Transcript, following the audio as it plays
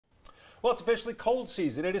Well, it's officially cold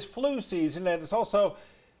season. It is flu season, and it's also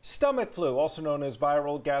stomach flu, also known as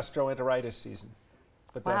viral gastroenteritis season.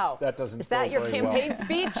 But that doesn't. Is that your campaign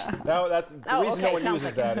speech? No, that's the reason no one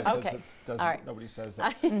uses that is because it doesn't. Nobody says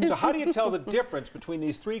that. So how do you tell the difference between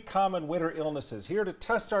these three common winter illnesses? Here to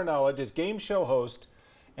test our knowledge is game show host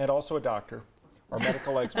and also a doctor, our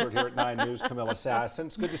medical expert here at 9 News, Camilla Sasson.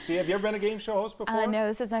 It's good to see you. Have you ever been a game show host before? No,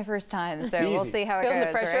 this is my first time, so we'll see how it goes.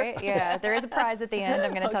 The pressure? Right? Yeah, there is a prize at the end.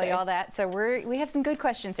 I'm going to tell you all that. So we have some good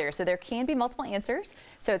questions here. So there can be multiple answers.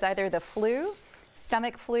 So it's either the flu,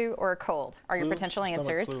 stomach flu, or a cold are your potential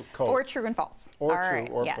answers, or true and false. Or true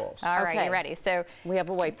or false. All right, you ready? So we have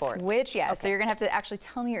a whiteboard. So you're going to have to actually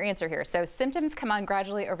tell me your answer here. So symptoms come on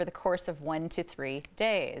gradually over the course of 1 to 3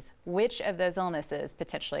 days. Which of those illnesses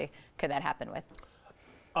potentially could that happen with?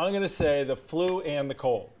 I'm going to say the flu and the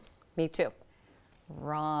cold. Me too.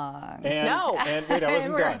 Wrong. And, no. And wait, I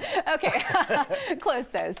wasn't done. Okay, close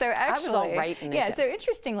though. So actually, I was all right. So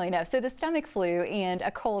interestingly enough, so the stomach flu and a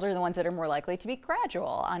cold are the ones that are more likely to be gradual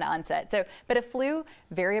on onset. So, but a flu,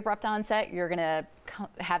 very abrupt onset, you're gonna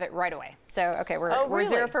have it right away. So, okay, we're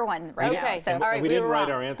 0 for 1 right now. So, all right, we didn't write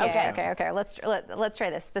our answer. Okay. Let's try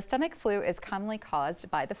this. The stomach flu is commonly caused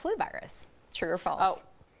by the flu virus. True or false?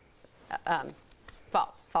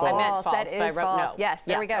 False. I meant false. That is false. No. Yes,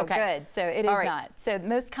 there we go. Okay. Good. So it is not. So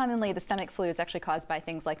most commonly, the stomach flu is actually caused by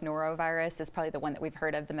things like norovirus. Is probably the one that we've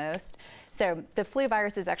heard of the most. So the flu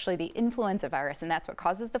virus is actually the influenza virus, and that's what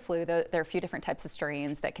causes the flu. There are a few different types of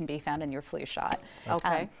strains that can be found in your flu shot.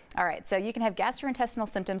 Okay. All right. So you can have gastrointestinal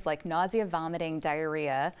symptoms like nausea, vomiting,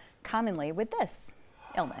 diarrhea, commonly with this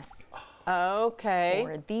illness. Okay.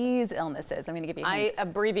 Or these illnesses. I'm going to give you hints. I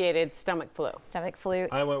abbreviated stomach flu. Stomach flu.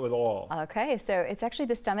 I went with all. Okay, so it's actually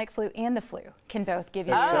the stomach flu and the flu can both give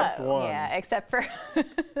you. Except one. Yeah, except for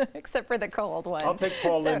the cold one. I'll take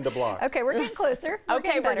Paul Linda Block. Okay, we're getting closer. We're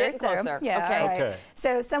getting closer. So, yeah. Okay.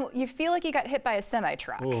 So you feel like you got hit by a semi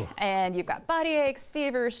truck, and you've got body aches,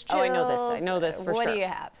 fevers, chills. Oh, I know this. I know this for sure. What do you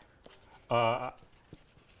have?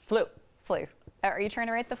 Flu. Flu. Are you trying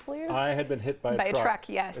to write the flu? I had been hit by a truck.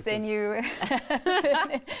 Yes. Then you.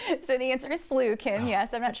 So the answer is flu, Kim.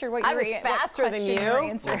 Yes. I'm not sure what you were. I was faster than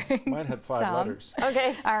you. Mine had 5 letters.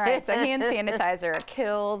 Okay. All right. So hand sanitizer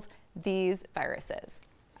kills these viruses.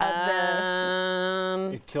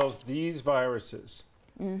 It kills these viruses.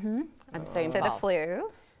 Mm-hmm. I'm saying so false. the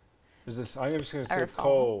flu. Is this? I'm just going to say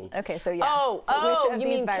cold. Okay, so yeah. So which of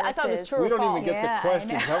these viruses? I thought it was true we or false. We don't even get the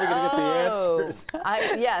questions. How are we going to get the answers?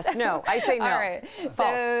 Yes, no. I say no. All right.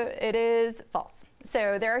 False. So it is false.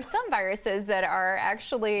 So there are some viruses that are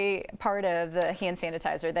actually part of the hand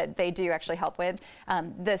sanitizer that they do actually help with.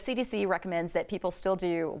 The CDC recommends that people still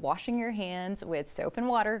do washing your hands with soap and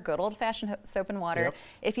water, good old-fashioned soap and water. Yep.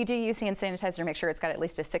 If you do use hand sanitizer, make sure it's got at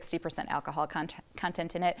least a 60% alcohol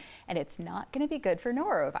content in it, and it's not going to be good for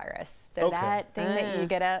norovirus. So that thing that you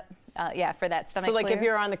get up, for that stomach flu. So like if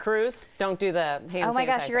you're on the cruise, don't do the hand sanitizer. Oh my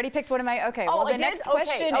gosh, you already picked one of my, okay. Well, the next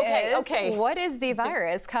question is, what is the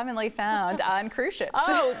virus commonly found on cruise ships?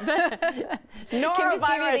 Oh, the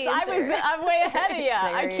norovirus. I'm way ahead of you.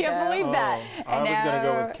 I can't believe that. I was going to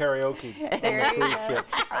go with karaoke on the cruise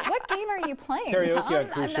ships. What game are you playing, Karaoke Tom? on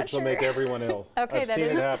cruise ships will make everyone ill. Okay, I've seen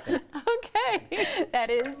it happen. Okay, that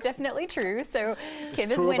is definitely true. So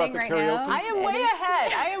Kim is winning right now. I am way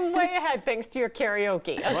ahead. I am way ahead thanks to your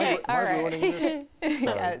karaoke. Okay. All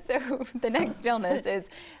right. So the next illness is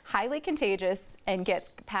highly contagious and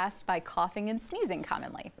gets passed by coughing and sneezing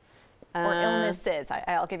commonly. Or illnesses.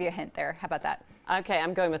 I'll give you a hint there. How about that? Okay,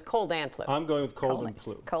 I'm going with cold and flu. I'm going with cold and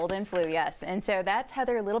flu. Cold and flu, yes. And so that's how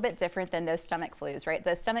they're a little bit different than those stomach flus, right?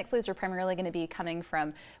 The stomach flus are primarily going to be coming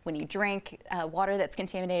from when you drink water that's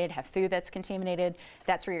contaminated, have food that's contaminated.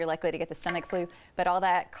 That's where you're likely to get the stomach flu. But all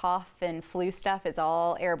that cough and flu stuff is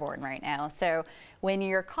all airborne right now. So when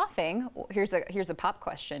you're coughing, here's a pop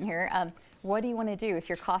question here. What do you want to do if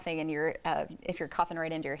you're coughing and if you're coughing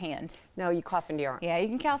right into your hand? No, you cough into your arm. Yeah, you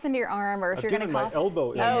can cough into your arm, or if you're going to cough. My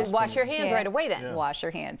elbow. Oh, wash your hands right away then. Yeah. Wash your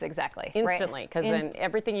hands, exactly. Instantly, because then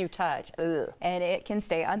everything you touch. Ugh. And it can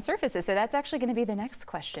stay on surfaces. So that's actually going to be the next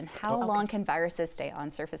question. How long can viruses stay on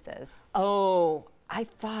surfaces? Oh, I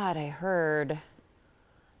thought I heard.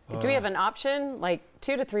 Do we have an option? Like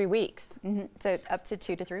 2 to 3 weeks. So up to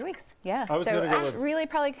 2 to 3 weeks. Yeah. I was going to go with really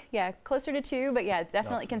probably, closer to 2, but yeah,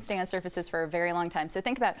 definitely can stay on surfaces for a very long time. So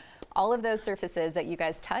think about all of those surfaces that you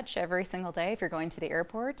guys touch every single day if you're going to the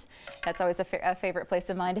airport. That's always a favorite place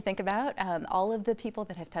of mine to think about. All of the people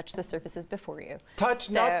that have touched the surfaces before you. Touch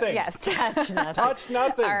nothing. Yes, touch nothing. Touch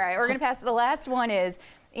nothing. All right, we're going to pass. The last one is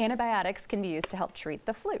antibiotics can be used to help treat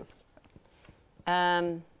the flu.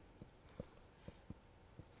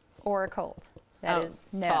 Or a cold. That is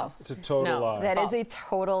No. False. It's a total No. lie. That is False. a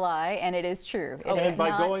total lie, and it is true. It And is by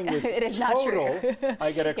not, going with it is total, not true.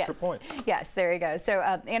 I get extra Yes. points. Yes, there you go. So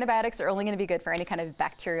antibiotics are only going to be good for any kind of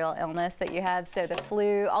bacterial illness that you have. So the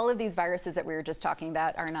flu, all of these viruses that we were just talking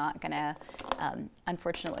about are not going to,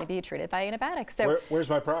 unfortunately, be treated by antibiotics. So Where's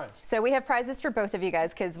my prize? So we have prizes for both of you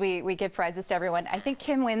guys because we give prizes to everyone. I think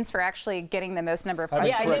Kim wins for actually getting the most number of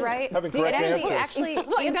Having questions correct- right. having And correct actually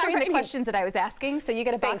answers. answering the questions that I was asking. So you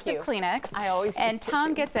get a box Thank of you. Kleenex. I always And use Tom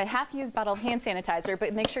tissue. gets a half-used bottle of hand sanitizer,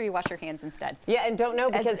 but make sure you wash your hands instead. Yeah, and don't know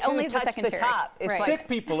As because only who as a touched the secondary. top. It's Right. like, Sick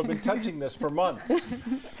people have been touching this for months.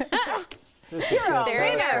 This is Hero. fantastic.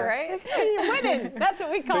 There you go, right? you're winning. That's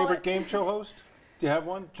what we call Favorite it. game show host? Do you have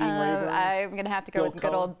one? Gene Rayburn? I'm going to have to go Bill with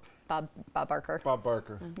good Cullen? old Bob Barker. Bob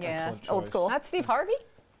Barker. Yeah, Excellent old choice. school. Not Steve Harvey?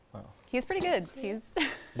 He's pretty good. He's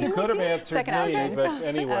You could have answered Second me, option. but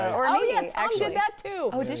anyway, or Oh, me, yeah, Tom actually. did that too.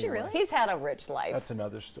 Oh, did you really? He's had a rich life. that's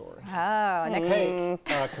another story. Oh, next week.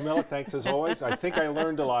 Hey, Camilla, thanks as always. I think I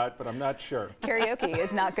learned a lot, but I'm not sure. Karaoke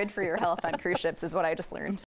is not good for your health on cruise ships, is what I just learned.